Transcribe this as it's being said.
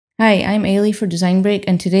Hi, I'm Ailey for Design Break,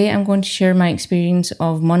 and today I'm going to share my experience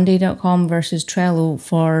of Monday.com versus Trello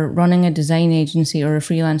for running a design agency or a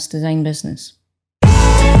freelance design business.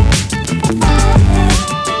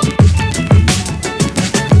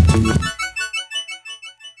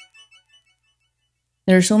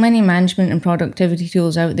 There are so many management and productivity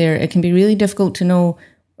tools out there, it can be really difficult to know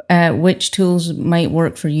which tools might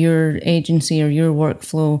work for your agency or your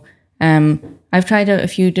workflow. I've tried out a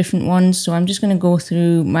few different ones, so I'm just going to go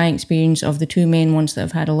through my experience of the two main ones that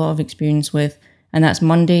I've had a lot of experience with, and that's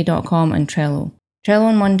Monday.com and Trello. Trello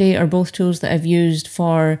and Monday are both tools that I've used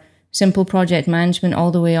for simple project management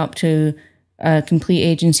all the way up to a complete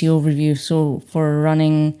agency overview. So for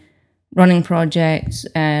running projects,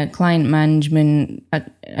 client management,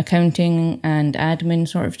 accounting and admin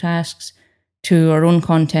sort of tasks, to our own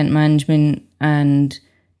content management and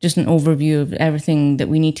just an overview of everything that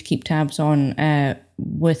we need to keep tabs on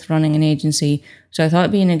with running an agency. So I thought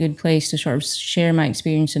it'd be in a good place to sort of share my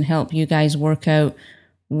experience and help you guys work out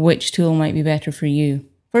which tool might be better for you.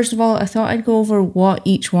 First of all, I thought I'd go over what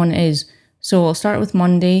each one is. So I'll start with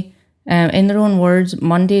Monday. In their own words,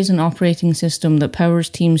 Monday is an operating system that powers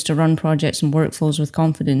teams to run projects and workflows with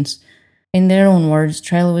confidence. In their own words,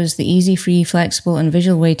 Trello is the easy, free, flexible, and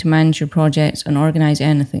visual way to manage your projects and organize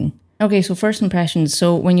anything. Okay, so first impressions.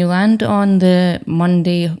 So when you land on the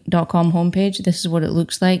Monday.com homepage, this is what it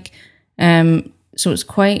looks like. So it's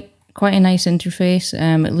quite a nice interface.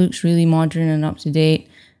 It looks really modern and up to date.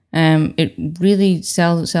 It really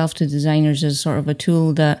sells itself to designers as sort of a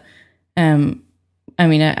tool that, I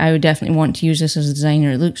would definitely want to use this as a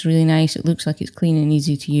designer. It looks really nice. It looks like it's clean and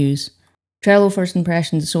easy to use. Trello first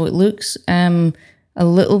impressions. So it looks a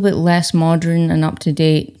little bit less modern and up to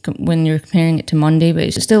date when you're comparing it to Monday, but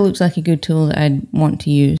it still looks like a good tool that I'd want to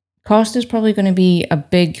use. Cost is probably going to be a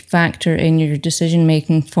big factor in your decision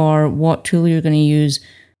making for what tool you're going to use.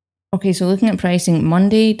 Okay, so looking at pricing,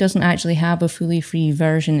 Monday doesn't actually have a fully free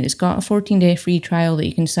version. It's got a 14-day free trial that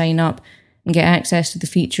you can sign up and get access to the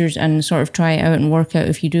features and sort of try it out and work out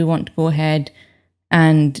if you do want to go ahead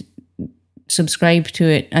and subscribe to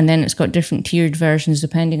it. And then it's got different tiered versions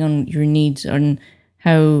depending on your needs and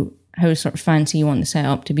how sort of fancy you want the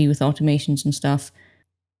setup to be with automations and stuff.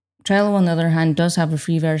 Trello, on the other hand, does have a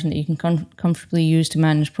free version that you can comfortably use to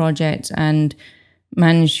manage projects and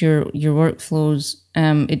manage your workflows.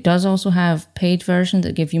 It does also have paid versions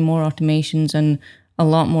that give you more automations and a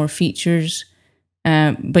lot more features,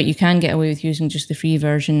 but you can get away with using just the free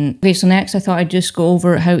version. Okay, so next I thought I'd just go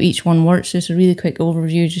over how each one works. Just a really quick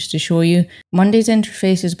overview just to show you. Monday's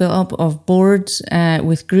interface is built up of boards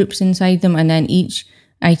with groups inside them, and then each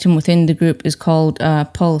item within the group is called a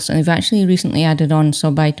pulse, and they've actually recently added on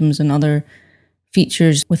sub-items and other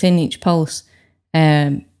features within each pulse.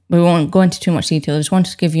 We won't go into too much detail. I just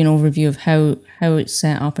wanted to give you an overview of how it's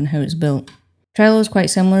set up and how it's built. Trello is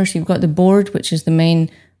quite similar. So you've got the board, which is the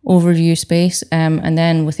main overview space, and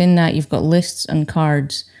then within that you've got lists and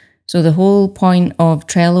cards. So the whole point of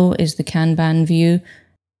Trello is the Kanban view.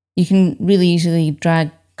 You can really easily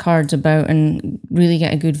drag cards about and really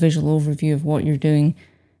get a good visual overview of what you're doing.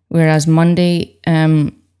 Whereas Monday,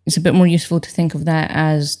 it's a bit more useful to think of that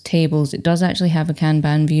as tables. It does actually have a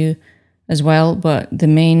Kanban view as well, but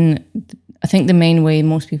I think the main way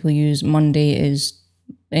most people use Monday is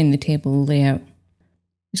in the table layout.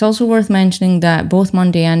 It's also worth mentioning that both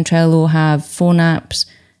Monday and Trello have phone apps.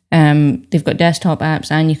 They've got desktop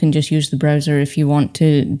apps, and you can just use the browser if you want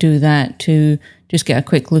to do that to just get a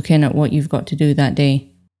quick look in at what you've got to do that day.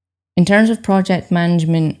 In terms of project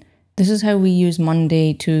management, this is how we use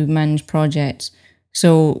Monday to manage projects.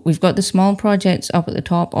 So we've got the small projects up at the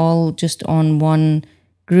top, all just on one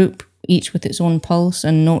group, each with its own pulse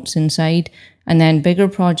and notes inside. And then bigger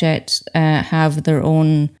projects have their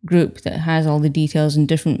own group that has all the details and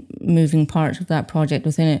different moving parts of that project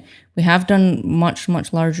within it. We have done much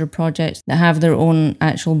larger projects that have their own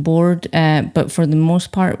actual board, but for the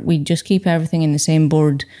most part, we just keep everything in the same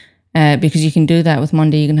board because you can do that with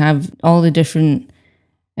Monday. You can have all the different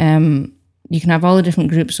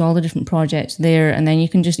groups, all the different projects there, and then you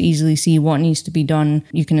can just easily see what needs to be done.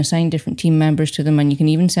 You can assign different team members to them, and you can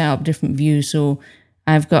even set up different views. So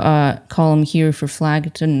I've got a column here for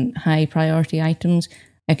flagged and high priority items.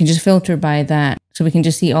 I can just filter by that. So we can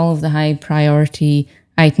just see all of the high priority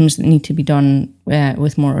items that need to be done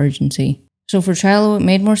with more urgency. So for Trello, it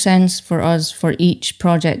made more sense for us for each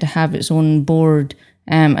project to have its own board.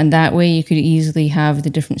 And that way you could easily have the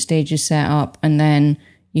different stages set up, and then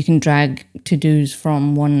you can drag to-dos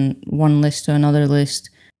from one list to another list.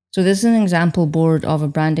 So this is an example board of a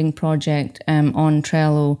branding project on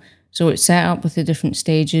Trello. So it's set up with the different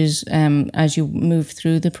stages as you move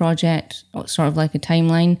through the project, sort of like a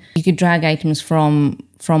timeline. You could drag items from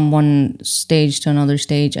one stage to another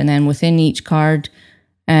stage, and then within each card,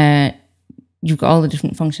 you've got all the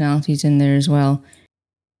different functionalities in there as well.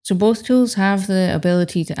 So both tools have the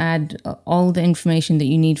ability to add all the information that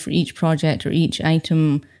you need for each project or each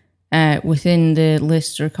item within the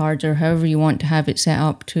lists or cards, or however you want to have it set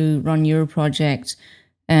up to run your project.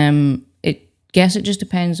 It just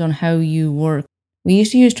depends on how you work. We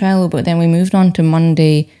used to use Trello, but then we moved on to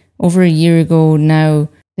Monday over a year ago now.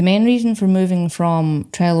 The main reason for moving from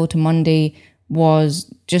Trello to Monday was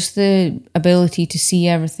just the ability to see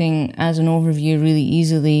everything as an overview really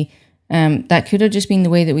easily. That could have just been the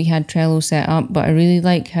way that we had Trello set up, but I really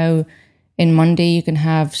like how in Monday you can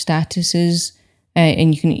have statuses,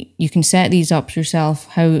 and you can set these up yourself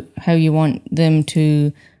how you want them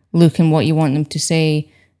to look and what you want them to say.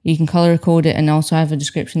 You can color code it and also have a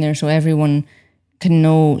description there so everyone can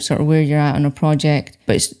know sort of where you're at on a project.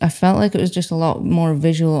 But I felt like it was just a lot more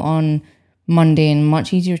visual on Monday and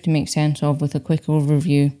much easier to make sense of with a quick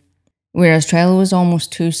overview. Whereas Trello was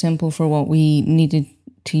almost too simple for what we needed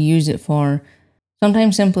to use it for.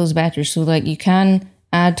 Sometimes simple is better. So like you can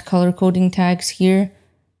add color coding tags here,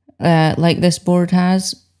 like this board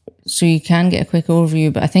has. So you can get a quick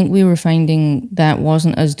overview, but I think we were finding that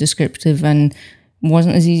wasn't as descriptive and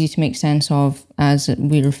wasn't as easy to make sense of as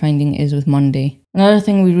we were finding it is with Monday. Another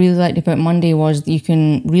thing we really liked about Monday was you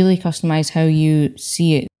can really customize how you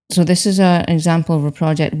see it. So this is an example of a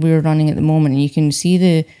project we're running at the moment, and you can see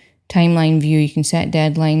the timeline view, you can set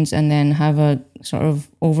deadlines and then have a sort of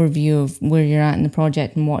overview of where you're at in the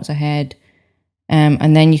project and what's ahead.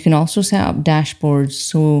 And then you can also set up dashboards.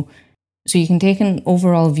 So you can take an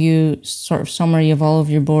overall view, sort of summary of all of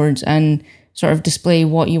your boards and sort of display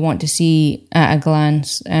what you want to see at a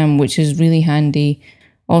glance, which is really handy.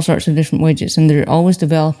 All sorts of different widgets, and they're always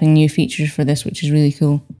developing new features for this, which is really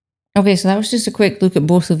cool. Okay, so that was just a quick look at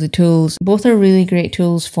both of the tools. Both are really great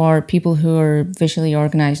tools for people who are visually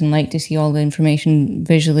organized and like to see all the information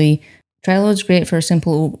visually. Trello is great for a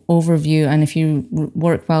simple overview, and if you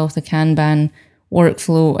work well with the Kanban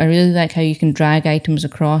workflow, I really like how you can drag items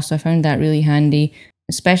across. I found that really handy,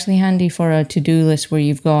 especially handy for a to-do list where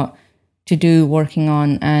you've got to do, working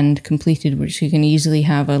on, and completed, which you can easily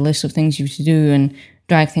have a list of things you have to do and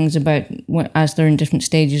drag things about as they're in different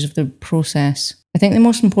stages of the process. I think the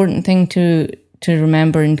most important thing to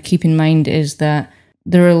remember and keep in mind is that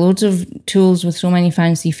there are loads of tools with so many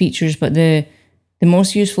fancy features, but the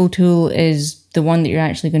most useful tool is the one that you're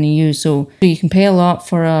actually going to use. So you can pay a lot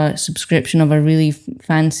for a subscription of a really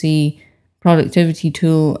fancy productivity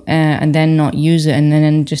tool and then not use it, and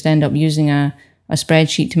then just end up using a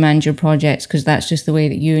spreadsheet to manage your projects because that's just the way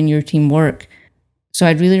that you and your team work. So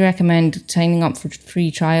I'd really recommend signing up for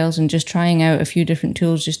free trials and just trying out a few different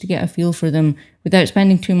tools just to get a feel for them without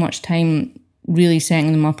spending too much time really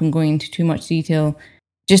setting them up and going into too much detail.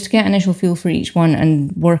 Just to get an initial feel for each one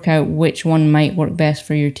and work out which one might work best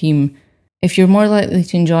for your team. If you're more likely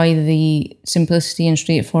to enjoy the simplicity and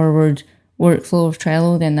straightforward workflow of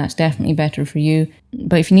Trello, then that's definitely better for you.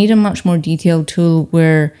 But if you need a much more detailed tool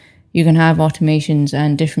where you can have automations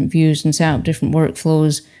and different views and set up different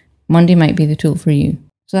workflows, Monday might be the tool for you.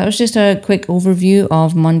 So that was just a quick overview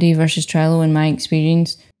of Monday versus Trello in my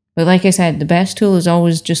experience. But like I said, the best tool is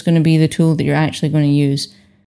always just going to be the tool that you're actually going to use.